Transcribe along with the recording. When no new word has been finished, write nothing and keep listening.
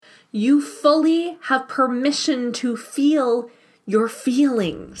You fully have permission to feel your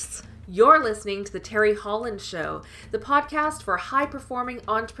feelings. You're listening to The Terry Holland Show, the podcast for high-performing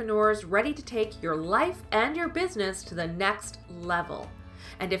entrepreneurs ready to take your life and your business to the next level.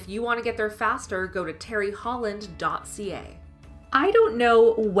 And if you want to get there faster, go to terryholland.ca. I don't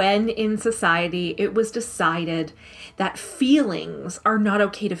know when in society it was decided that feelings are not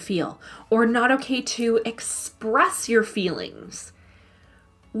okay to feel or not okay to express your feelings.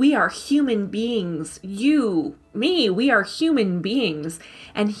 We are human beings. You, me, we are human beings.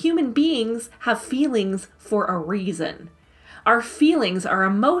 And human beings have feelings for a reason. Our feelings, our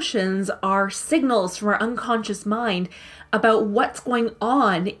emotions are signals from our unconscious mind about what's going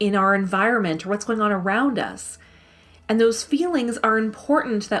on in our environment or what's going on around us. And those feelings are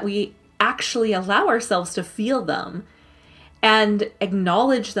important that we actually allow ourselves to feel them and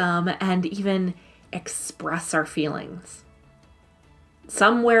acknowledge them and even express our feelings.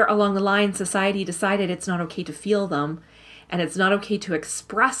 Somewhere along the line, society decided it's not okay to feel them and it's not okay to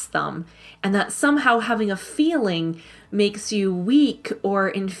express them, and that somehow having a feeling makes you weak or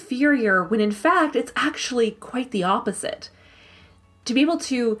inferior, when in fact, it's actually quite the opposite. To be able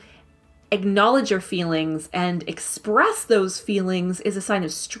to acknowledge your feelings and express those feelings is a sign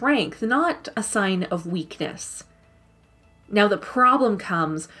of strength, not a sign of weakness. Now, the problem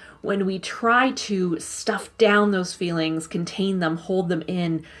comes when we try to stuff down those feelings, contain them, hold them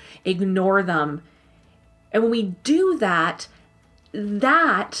in, ignore them. And when we do that,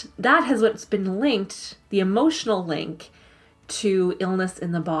 that has what's been linked, the emotional link, to illness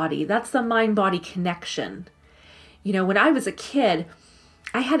in the body. That's the mind-body connection. You know, when I was a kid,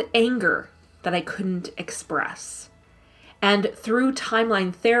 I had anger that I couldn't express. And through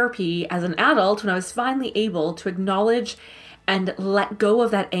timeline therapy as an adult, when I was finally able to acknowledge and let go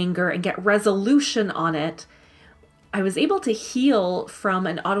of that anger and get resolution on it, I was able to heal from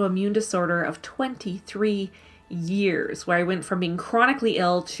an autoimmune disorder of 23 years, where I went from being chronically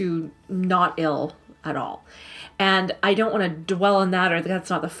ill to not ill at all. And I don't want to dwell on that, or that's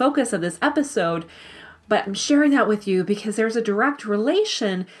not the focus of this episode, but I'm sharing that with you because there's a direct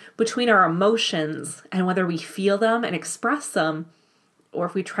relation between our emotions and whether we feel them and express them, or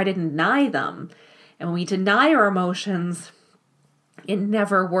if we try to deny them. And when we deny our emotions, it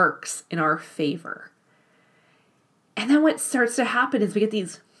never works in our favor. And then what starts to happen is we get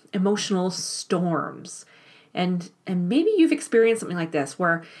these emotional storms. And maybe you've experienced something like this,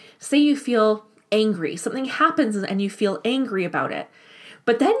 where say you feel angry, something happens and you feel angry about it.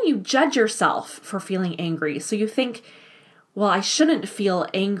 But then you judge yourself for feeling angry. So you think, well, I shouldn't feel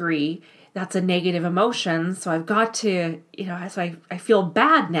angry. That's a negative emotion. So I've got to, so I feel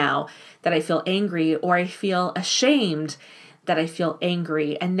bad now that I feel angry, or I feel ashamed that I feel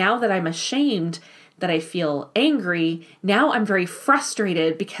angry. And now that I'm ashamed that I feel angry, now I'm very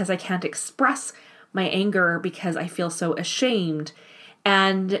frustrated because I can't express my anger because I feel so ashamed.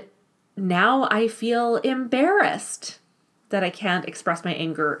 And now I feel embarrassed that I can't express my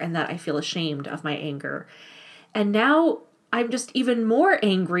anger and that I feel ashamed of my anger. And now I'm just even more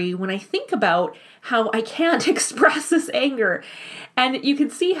angry when I think about how I can't express this anger. And you can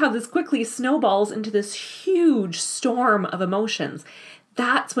see how this quickly snowballs into this huge storm of emotions.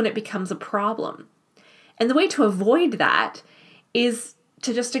 That's when it becomes a problem. And the way to avoid that is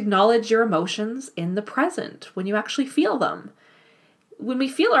to just acknowledge your emotions in the present, when you actually feel them. When we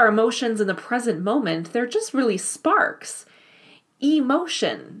feel our emotions in the present moment, they're just really sparks.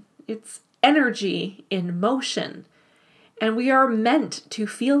 Emotion, it's energy in motion. And we are meant to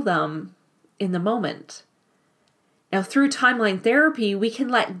feel them in the moment. Now, through timeline therapy, we can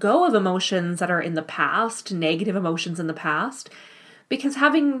let go of emotions that are in the past, negative emotions in the past, because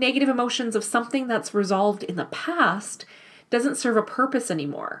having negative emotions of something that's resolved in the past doesn't serve a purpose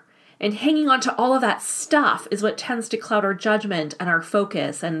anymore. And hanging on to all of that stuff is what tends to cloud our judgment and our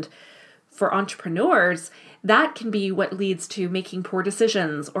focus. And for entrepreneurs, that can be what leads to making poor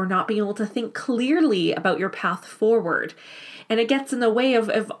decisions or not being able to think clearly about your path forward. And it gets in the way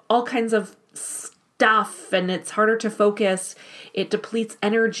of all kinds of stuff, and it's harder to focus. It depletes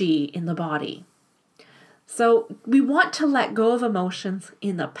energy in the body. So we want to let go of emotions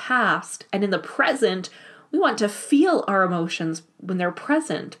in the past, and in the present, we want to feel our emotions when they're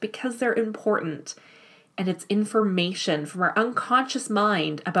present because they're important. And it's information from our unconscious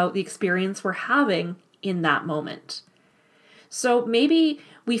mind about the experience we're having in that moment. So maybe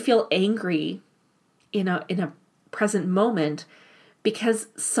we feel angry in a present moment because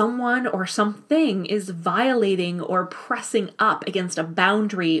someone or something is violating or pressing up against a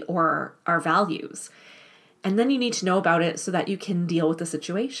boundary or our values. And then you need to know about it so that you can deal with the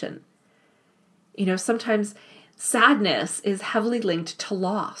situation. Sometimes Sadness is heavily linked to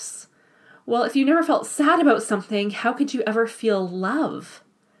loss. Well, if you never felt sad about something, how could you ever feel love?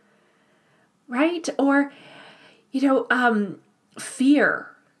 Right? Or, fear.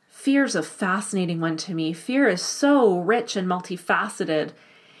 Fear's a fascinating one to me. Fear is so rich and multifaceted,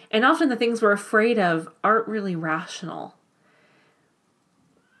 and often the things we're afraid of aren't really rational.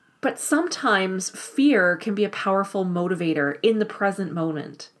 But sometimes fear can be a powerful motivator in the present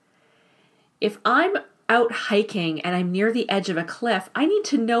moment. If I'm out hiking and I'm near the edge of a cliff, I need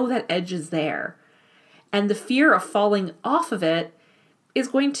to know that edge is there. And the fear of falling off of it is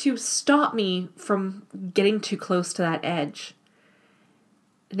going to stop me from getting too close to that edge.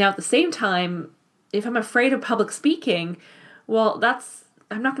 Now, at the same time, if I'm afraid of public speaking, well,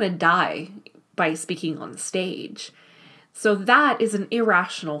 I'm not going to die by speaking on stage. So that is an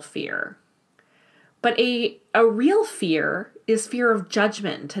irrational fear. But a real fear is fear of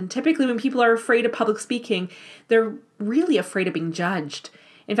judgment. And typically when people are afraid of public speaking, they're really afraid of being judged.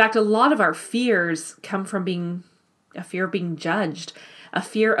 In fact, a lot of our fears come from a fear of being judged, a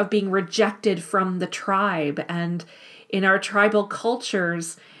fear of being rejected from the tribe. And in our tribal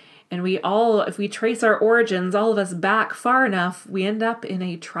cultures, and if we trace our origins, all of us back far enough, we end up in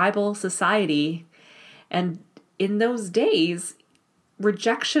a tribal society. And in those days,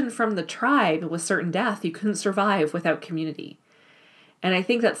 rejection from the tribe was certain death. You couldn't survive without community. And I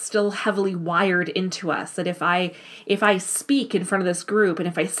think that's still heavily wired into us, that if I speak in front of this group and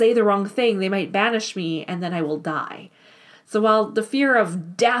if I say the wrong thing, they might banish me and then I will die. So while the fear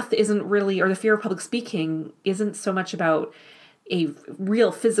of death isn't really, or the fear of public speaking isn't so much about a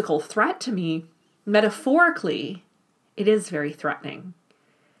real physical threat to me, metaphorically, it is very threatening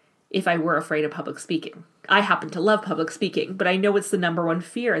if I were afraid of public speaking. I happen to love public speaking, but I know it's the number one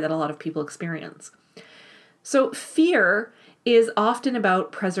fear that a lot of people experience. So fear is often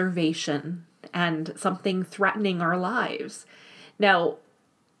about preservation and something threatening our lives. Now,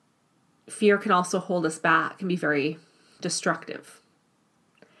 fear can also hold us back and be very destructive.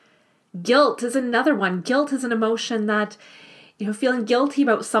 Guilt is another one. Guilt is an emotion that, feeling guilty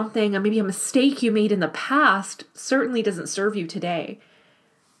about something, or maybe a mistake you made in the past, certainly doesn't serve you today.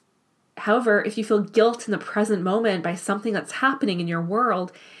 However, if you feel guilt in the present moment by something that's happening in your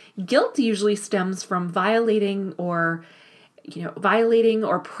world, guilt usually stems from violating or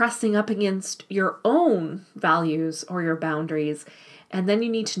pressing up against your own values or your boundaries. And then you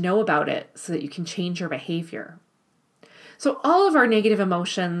need to know about it so that you can change your behavior. So all of our negative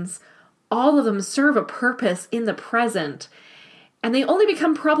emotions, all of them serve a purpose in the present. And they only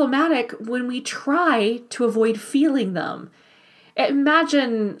become problematic when we try to avoid feeling them.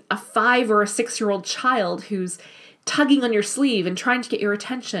 Imagine a 5 or a 6-year-old child who's tugging on your sleeve and trying to get your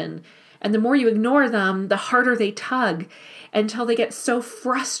attention. And the more you ignore them, the harder they tug until they get so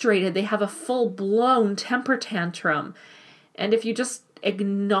frustrated they have a full-blown temper tantrum. And if you just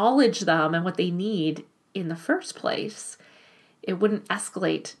acknowledge them and what they need in the first place, it wouldn't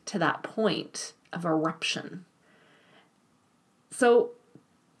escalate to that point of eruption. So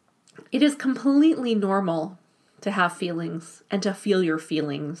it is completely normal to have feelings and to feel your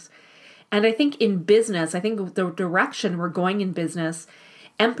feelings. And I think in business, the direction we're going in business,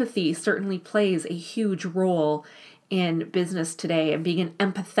 empathy certainly plays a huge role in business today and being an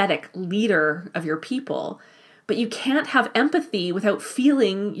empathetic leader of your people. But you can't have empathy without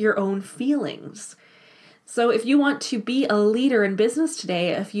feeling your own feelings. So if you want to be a leader in business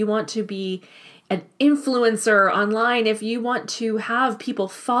today, if you want to be an influencer online, if you want to have people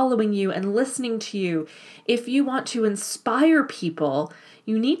following you and listening to you, if you want to inspire people,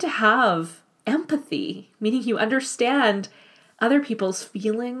 you need to have empathy, meaning you understand other people's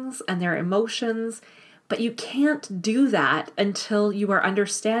feelings and their emotions, but you can't do that until you are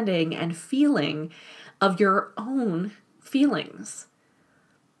understanding and feeling of your own feelings.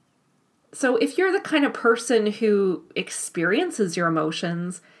 So if you're the kind of person who experiences your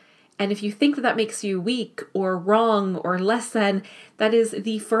emotions, and if you think that makes you weak or wrong or less than, that is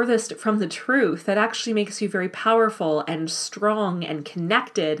the furthest from the truth. That actually makes you very powerful and strong and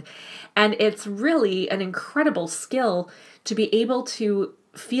connected. And it's really an incredible skill to be able to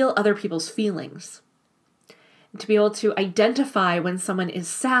feel other people's feelings. To be able to identify when someone is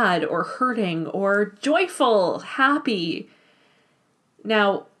sad or hurting or joyful, happy.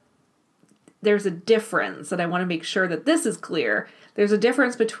 Now, there's a difference, and I want to make sure that this is clear. There's a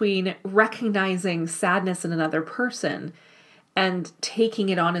difference between recognizing sadness in another person and taking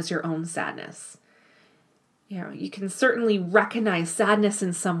it on as your own sadness. You can certainly recognize sadness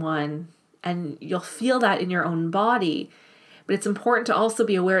in someone and you'll feel that in your own body, but it's important to also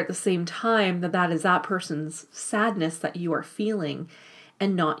be aware at the same time that that is that person's sadness that you are feeling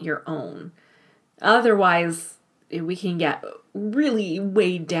and not your own. Otherwise, we can get really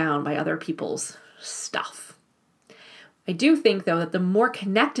weighed down by other people's stuff. I do think, though, that the more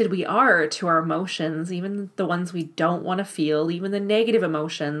connected we are to our emotions, even the ones we don't want to feel, even the negative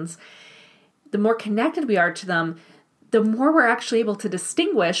emotions, the more connected we are to them, the more we're actually able to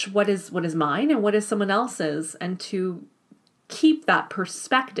distinguish what is mine and what is someone else's, and to keep that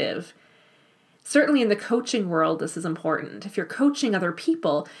perspective. Certainly in the coaching world, this is important. If you're coaching other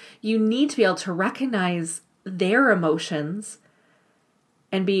people, you need to be able to recognize their emotions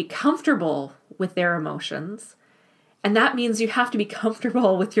and be comfortable with their emotions. And that means you have to be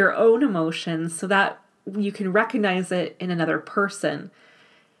comfortable with your own emotions so that you can recognize it in another person.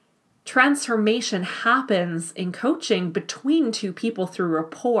 Transformation happens in coaching between two people through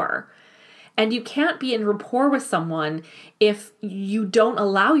rapport. And you can't be in rapport with someone if you don't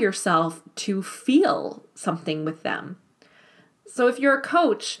allow yourself to feel something with them. So if you're a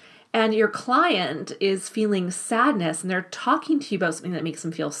coach and your client is feeling sadness and they're talking to you about something that makes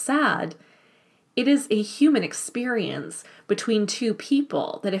them feel sad, it is a human experience between two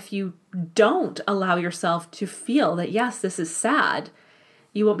people that if you don't allow yourself to feel that, yes, this is sad,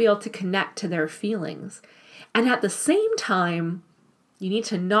 you won't be able to connect to their feelings. And at the same time, you need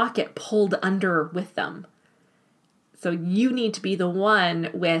to not get pulled under with them. So you need to be the one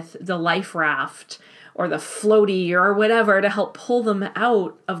with the life raft or the floaty or whatever to help pull them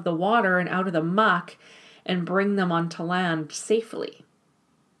out of the water and out of the muck and bring them onto land safely.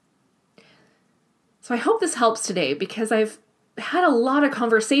 So I hope this helps today, because I've had a lot of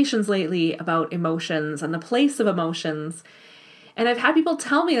conversations lately about emotions and the place of emotions. And I've had people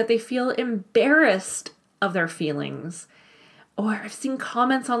tell me that they feel embarrassed of their feelings. Or I've seen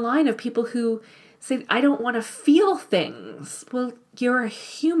comments online of people who say, I don't want to feel things. Well, you're a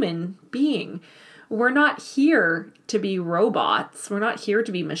human being. We're not here to be robots. We're not here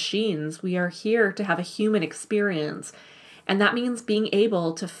to be machines. We are here to have a human experience. And that means being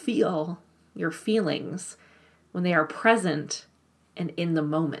able to feel your feelings when they are present and in the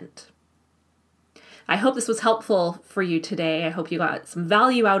moment. I hope this was helpful for you today. I hope you got some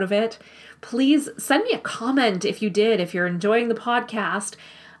value out of it. Please send me a comment if you did, if you're enjoying the podcast.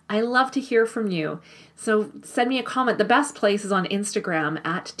 I love to hear from you. So send me a comment. The best place is on Instagram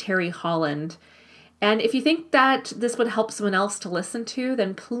at Terry Holland. And if you think that this would help someone else to listen to,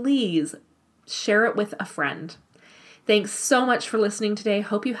 then please share it with a friend. Thanks so much for listening today.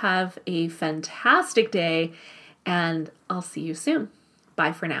 Hope you have a fantastic day, and I'll see you soon.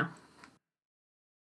 Bye for now.